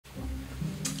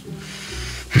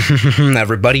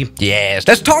Everybody, yes,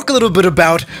 let's talk a little bit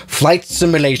about flight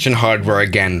simulation hardware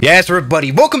again. Yes,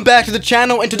 everybody, welcome back to the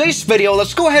channel. In today's video,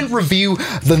 let's go ahead and review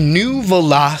the new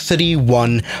Velocity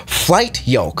 1 flight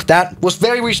yoke that was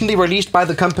very recently released by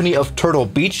the company of Turtle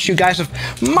Beach. You guys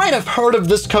might have heard of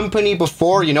this company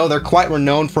before. You know, they're quite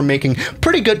renowned for making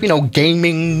pretty good,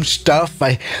 gaming stuff.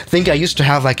 I think I used to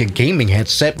have like a gaming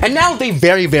headset, and now they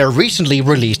very recently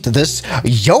released this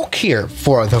yoke here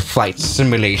for the flight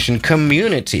simulation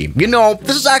community. You know,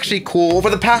 this is actually cool. Over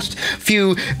the past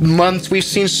few months, we've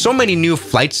seen so many new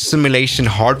flight simulation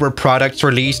hardware products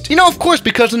released. You know, of course,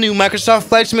 because the new Microsoft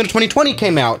Flight Simulator 2020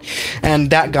 came out, and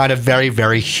that got a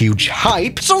very huge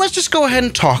hype. So let's just go ahead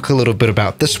and talk a little bit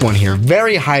about this one here.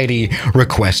 Very highly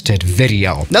requested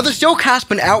video. Now, this yoke has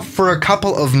been out for a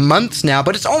couple of months now,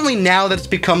 but it's only now that it's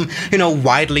become,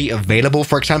 widely available.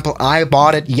 For example, I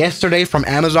bought it yesterday from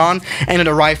Amazon, and it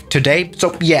arrived today.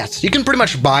 So yes, you can pretty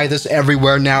much buy this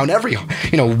everywhere now, and every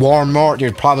Walmart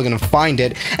you're probably gonna find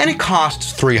it, and it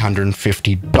costs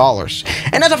 $350.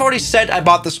 And as I've already said, I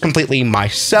bought this completely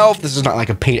myself. This is not like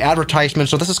a paid advertisement,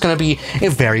 so this is gonna be a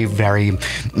very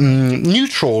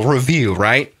neutral review,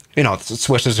 right? It's a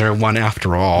Swiss Air one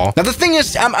after all. Now the thing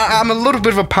is, I'm a little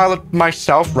bit of a pilot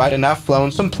myself, right? And I've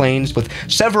flown some planes with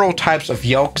several types of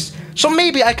yokes, so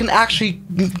maybe I can actually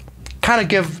kind of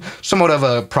give somewhat of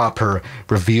a proper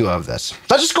review of this.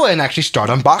 Let's just go ahead and actually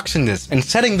start unboxing this and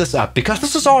setting this up, because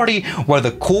this is already where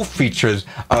the cool features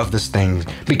of this thing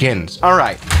begins. All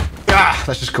right,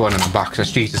 let's just go ahead and unbox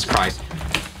this. Jesus Christ.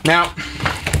 Now,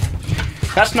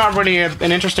 that's not really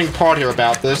an interesting part here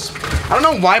about this. I don't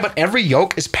know why, but every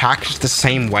yoke is packaged the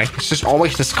same way. It's just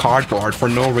always this cardboard for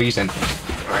no reason. All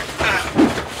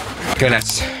right. Okay,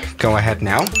 let's go ahead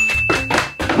now.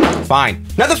 Fine.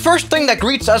 Now, the first thing that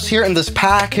greets us here in this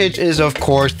package is, of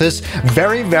course, this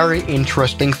very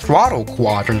interesting throttle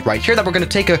quadrant right here that we're going to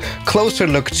take a closer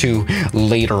look to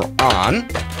later on.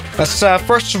 Let's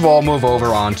first of all move over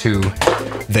onto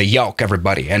the yoke,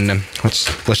 everybody, and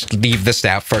let's leave this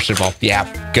out first of all.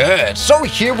 Yeah, good. So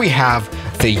here we have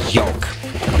the yoke.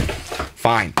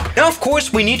 Fine. Now, of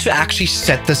course, we need to actually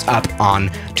set this up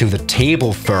onto the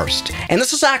table first. And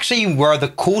this is actually where the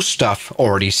cool stuff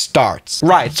already starts.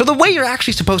 Right, so the way you're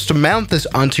actually supposed to mount this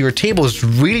onto your table is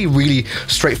really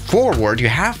straightforward. You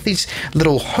have these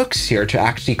little hooks here to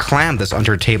actually clamp this onto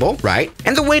your table, right?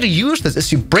 And the way to use this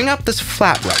is you bring up this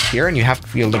flap right here, and you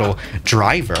have your little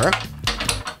driver.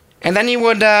 And then you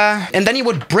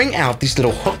would bring out these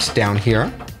little hooks down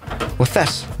here with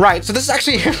this. Right, so this is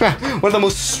actually one of the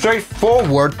most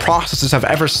straightforward processes I've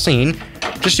ever seen.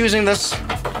 Just using this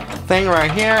thing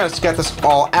right here. Let's get this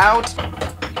all out.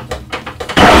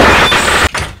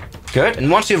 Good, and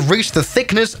once you've reached the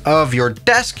thickness of your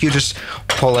desk, you just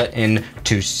pull it in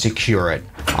to secure it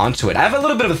onto it. I have a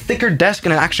little bit of a thicker desk,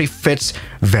 and it actually fits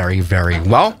very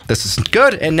well. This is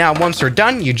good, and now once you're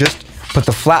done, you just put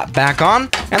the flap back on,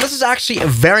 and this is actually a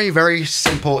very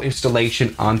simple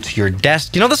installation onto your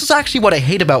desk. This is actually what I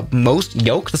hate about most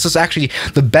yokes. This is actually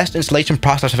the best installation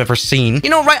process I've ever seen.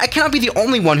 Right, I cannot be the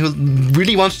only one who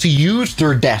really wants to use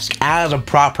their desk as a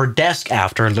proper desk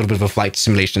after a little bit of a flight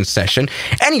simulation session.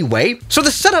 Anyway, so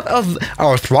the setup of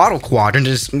our throttle quadrant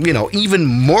is, even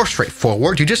more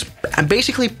straightforward. You just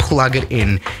basically plug it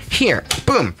in here,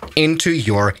 boom, into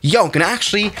your yoke, and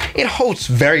actually it holds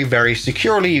very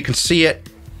securely. You can see it.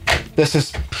 This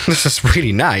is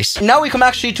really nice. Now we come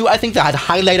actually to, I think, the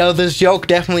highlight of this yoke,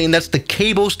 definitely, and that's the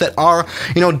cables that are,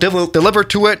 delivered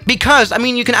to it. Because,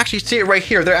 you can actually see it right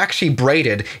here. They're actually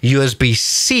braided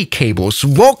USB-C cables.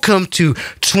 Welcome to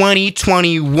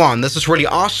 2021. This is really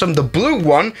awesome. The blue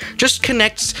one just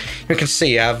connects, you can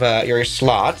see, I have your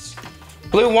slots.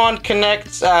 Blue one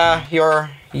connects your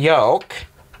yoke.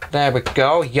 There we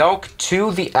go, yoke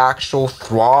to the actual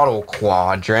throttle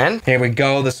quadrant. Here we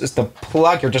go, this is the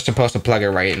plug. You're just supposed to plug it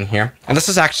right in here. And this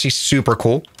is actually super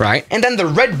cool, right? And then the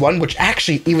red one, which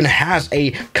actually even has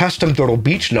a custom Turtle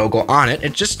Beach logo on it,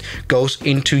 it just goes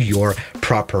into your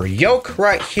proper yoke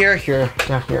right here.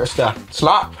 Here's the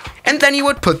slot. And then you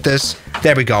would put this,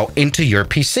 there we go, into your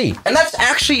PC. And that's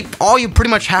actually all you pretty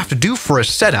much have to do for a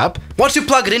setup. Once you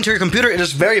plug it into your computer, it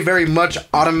is very much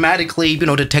automatically,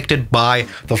 detected by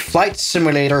the flight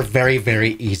simulator.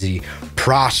 Very easy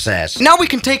process. Now we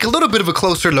can take a little bit of a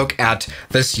closer look at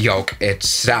this yoke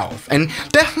itself. And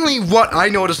definitely what I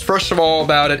noticed first of all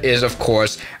about it is, of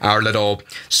course, our little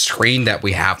screen that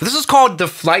we have. This is called the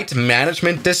flight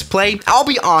management display. I'll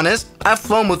be honest, I've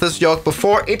flown with this yoke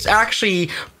before. It's actually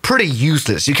pretty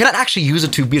useless. You cannot actually use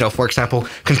it to, for example,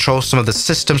 control some of the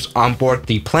systems on board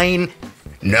the plane.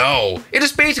 No, it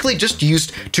is basically just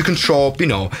used to control, you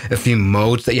know, a few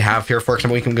modes that you have here. For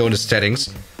example, we can go into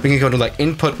settings. We can go to like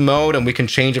input mode and we can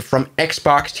change it from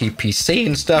Xbox to PC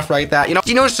and stuff like that.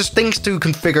 You know, it's just things to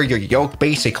configure your yoke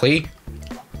basically.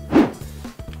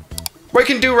 What you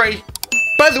can do right.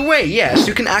 By the way, yes,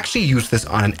 you can actually use this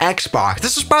on an Xbox.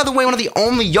 This is, by the way, one of the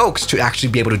only yokes to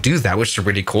actually be able to do that, which is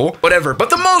really cool. Whatever, but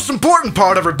the most important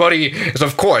part, everybody, is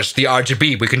of course the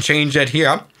RGB. We can change it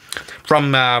here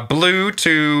from blue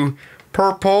to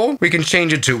purple. We can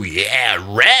change it to, yeah,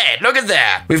 red. Look at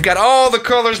that. We've got all the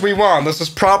colors we want. This is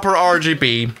proper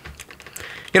RGB.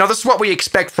 You know, this is what we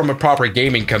expect from a proper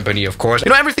gaming company, of course.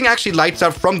 You know, everything actually lights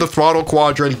up from the throttle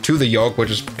quadrant to the yoke, which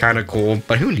is kind of cool.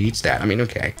 But who needs that? I mean,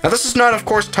 okay. Now, this is not, of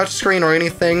course, touchscreen or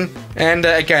anything. And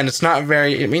again, it's not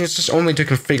very, I mean, it's just only to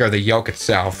configure the yoke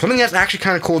itself. Something that's actually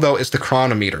kind of cool, though, is the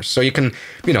chronometer. So you can,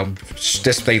 you know,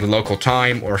 display the local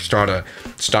time or start a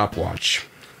stopwatch.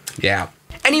 Yeah.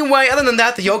 Anyway, other than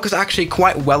that, the yoke is actually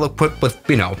quite well equipped with,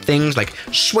 you know, things like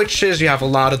switches. You have a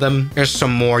lot of them. There's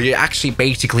some more. You actually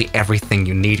basically everything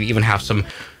you need. You even have some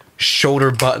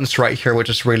shoulder buttons right here, which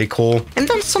is really cool. And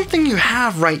then something you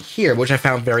have right here, which I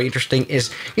found very interesting, is,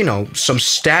 you know, some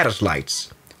status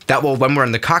lights. That will, when we're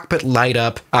in the cockpit, light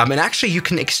up. And actually, you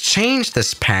can exchange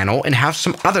this panel and have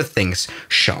some other things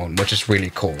shown, which is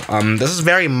really cool. This is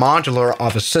very modular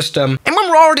of a system. And when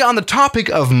we're already on the topic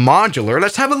of modular,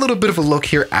 let's have a little bit of a look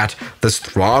here at this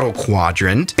throttle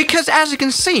quadrant. Because as you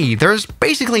can see, there's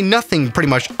basically nothing pretty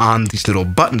much on these little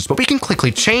buttons, but we can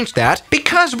quickly change that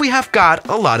because we have got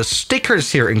a lot of stickers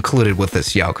here included with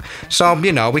this yoke. So,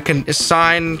 you know, we can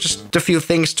assign just a few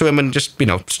things to them and just, you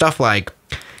know, stuff like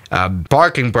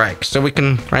parking brakes. So we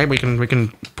can, right, we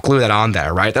can glue that on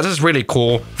there, right? That is really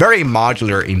cool. Very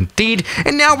modular indeed.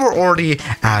 And now we're already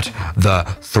at the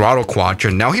throttle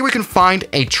quadrant. Now here we can find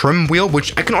a trim wheel,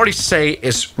 which I can already say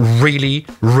is really,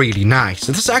 really nice.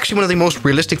 This is actually one of the most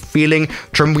realistic feeling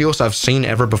trim wheels I've seen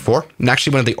ever before. And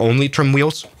actually one of the only trim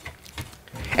wheels.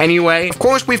 Anyway, of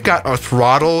course, we've got our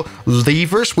throttle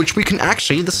levers, which we can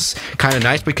actually, this is kind of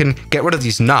nice, we can get rid of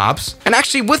these knobs. And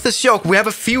actually, with this yoke, we have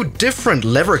a few different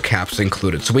lever caps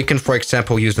included. So we can, for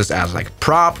example, use this as like a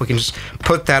prop. We can just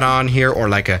put that on here, or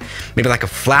like maybe like a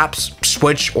flaps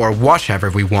switch or whatever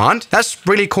we want. That's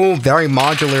really cool, very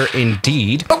modular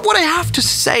indeed. But what I have to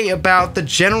say about the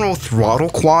general throttle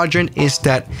quadrant is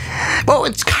that, well,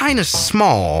 it's kind of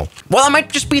small. Well, I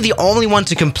might just be the only one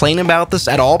to complain about this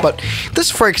at all, but this,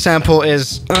 for example,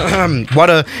 is what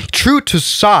a true to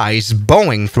size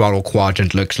Boeing throttle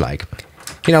quadrant looks like.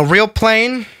 You know, real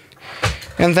plane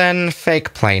and then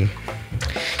fake plane.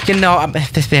 You know,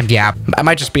 yeah, I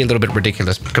might just be a little bit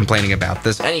ridiculous complaining about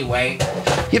this. Anyway,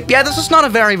 yeah, this is not a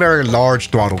very, very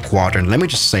large throttle quadrant, let me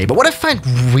just say. But what I find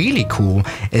really cool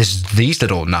is these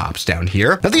little knobs down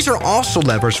here. Now, these are also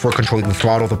levers for controlling the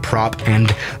throttle, the prop,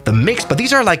 and the mix. But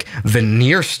these are like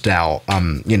veneer style,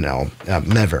 you know,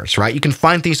 levers, right? You can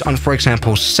find these on, for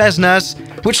example, Cessnas,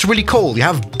 which is really cool. You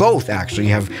have both, actually.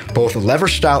 You have both a lever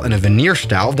style and a veneer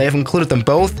style. They have included them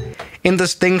both in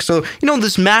this thing, so, you know,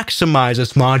 this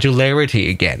maximizes modularity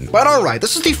again. But alright,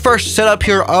 this is the first setup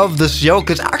here of this yoke.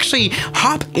 Let's actually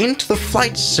hop into the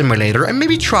flight simulator and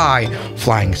maybe try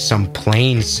flying some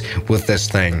planes with this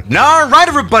thing. Now, alright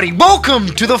everybody, welcome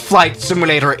to the flight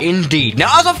simulator indeed.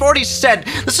 Now, as I've already said,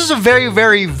 this is a very,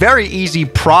 very, very easy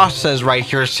process right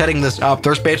here, setting this up.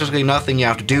 There's basically nothing you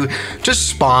have to do. Just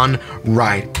spawn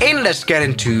right in. Let's get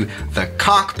into the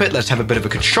cockpit. Let's have a bit of a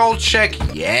control check.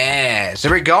 Yes,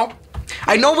 there we go.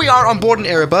 I know we are on board an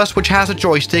Airbus, which has a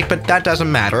joystick, but that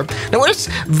doesn't matter. Now, what is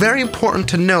very important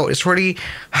to note is really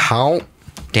how,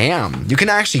 damn, you can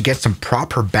actually get some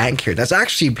proper bank here. That's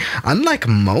actually, unlike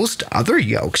most other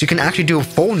yokes, you can actually do a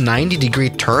full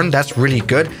 90-degree turn. That's really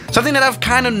good. Something that I've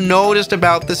kind of noticed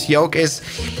about this yoke is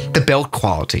the build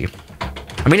quality.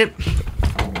 I mean, it's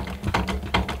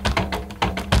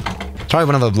probably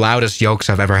one of the loudest yokes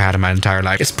I've ever had in my entire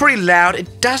life. It's pretty loud.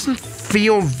 It doesn't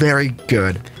feel very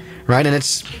good. Right, and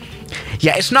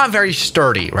it's not very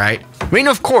sturdy, right? I mean,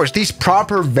 of course, these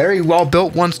proper, very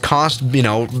well-built ones cost, you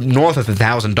know, north of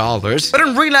 $1,000. But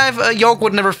in real life, a yoke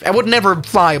I would never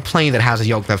fly a plane that has a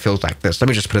yoke that feels like this. Let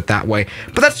me just put it that way.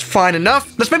 But that's fine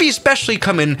enough. Let's maybe especially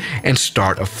come in and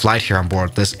start a flight here on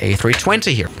board this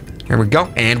A320 here. Here we go.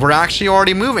 And we're actually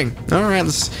already moving. All right,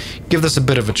 let's give this a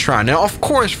bit of a try. Now, of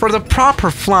course, for the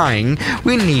proper flying,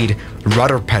 we need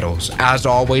rudder pedals. As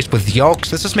always with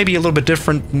yokes, this is maybe a little bit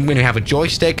different when you have a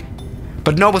joystick.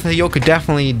 But no, with a yoke, you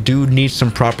definitely do need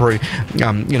some proper,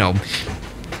 you know,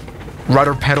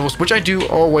 rudder pedals, which I do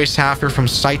always have here from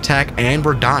SiteTech, and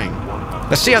we're dying.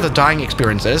 Let's see how the dying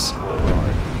experience is.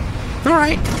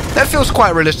 Alright, that feels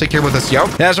quite realistic here with this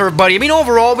yoke. Yes, everybody, I mean,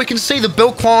 overall, we can say the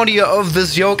build quality of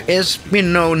this yoke is, you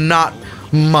know, not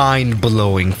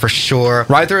mind-blowing for sure.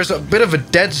 Right, there is a bit of a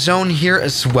dead zone here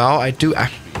as well.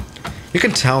 You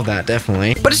can tell that,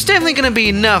 definitely. But it's definitely going to be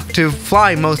enough to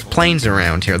fly most planes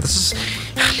around here. This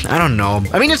is, I don't know.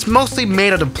 I mean, it's mostly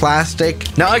made out of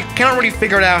plastic. Now, I can't really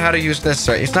figure out how to use this.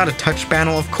 It's not a touch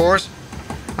panel, of course.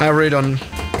 I really don't...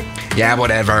 Yeah,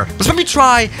 whatever. Let's maybe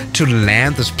try to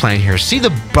land this plane here. See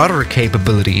the butter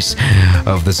capabilities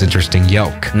of this interesting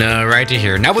yoke. No, right to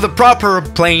here. Now with a proper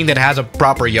plane that has a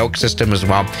proper yoke system as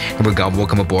well. Here we go.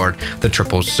 Welcome aboard the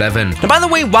 777. And by the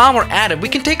way, while we're at it, we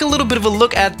can take a little bit of a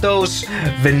look at those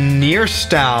veneer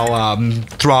style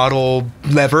throttle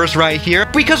levers right here.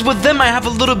 Because with them, I have a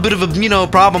little bit of a, you know,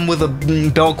 problem with the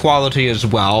build quality as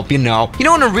well. You know,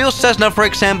 in a real Cessna, for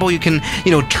example, you can,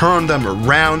 you know, turn them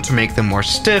around to make them more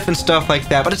stiff and stuff like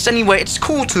that, but it's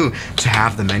cool to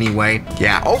have them anyway.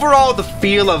 Yeah, overall the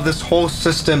feel of this whole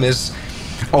system is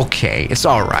okay. It's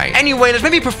all right. Anyway, let's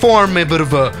maybe perform a bit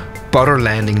of a butter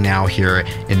landing now here.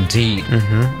 Indeed. All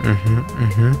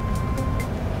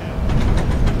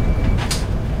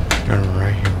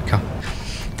right, here we go.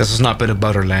 This has not been a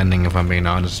butter landing, if I'm being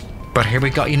honest, but here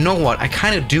we go. You know what? I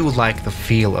kind of do like the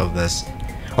feel of this.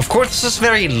 Of course, this is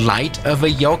very light of a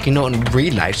yoke, you know, in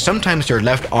real life. Sometimes your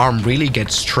left arm really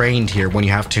gets strained here when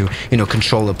you have to, you know,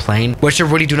 control the plane, which I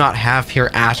really do not have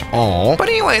here at all. But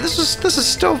anyway, this is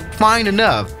still fine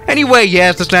enough. Anyway,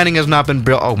 yes, this landing has not been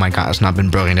oh my god, it's not been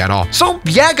brilliant at all. So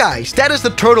yeah, guys, that is the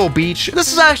Turtle Beach.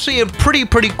 This is actually a pretty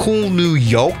cool new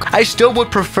yoke. I still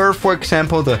would prefer, for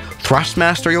example, the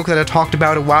Thrustmaster yoke that I talked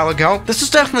about a while ago. This is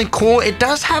definitely cool. It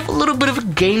does have a little bit of a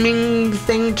gaming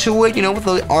thing to it, you know, with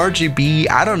the RGB.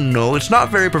 I don't know. It's not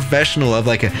very professional of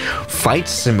like a fight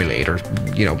simulator,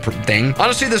 you know, thing.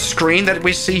 Honestly, the screen that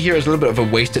we see here is a little bit of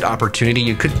a wasted opportunity.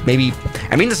 You could maybe,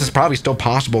 I mean, this is probably still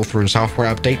possible through a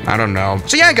software update. I don't know.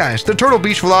 So yeah, guys, the Turtle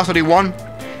Beach Velocity 1.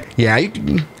 Yeah,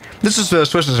 this is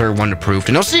Swiss 1 approved,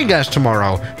 and I'll see you guys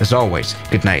tomorrow. As always,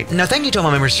 good night. Now, thank you to all my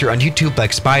members here on YouTube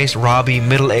like Spice, Robbie,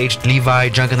 Middle Aged, Levi,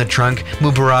 Junk in the Trunk,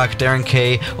 Mubarak, Darren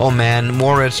K, Oh Man,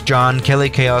 Moritz, John,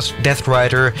 Kelly Chaos, Death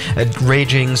Rider,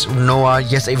 Ragings, Noah,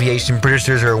 Yes Aviation, British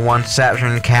 001,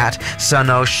 Saturn, Cat,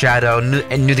 Sunno, Shadow,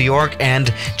 New York,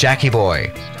 and Jackie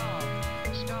Boy.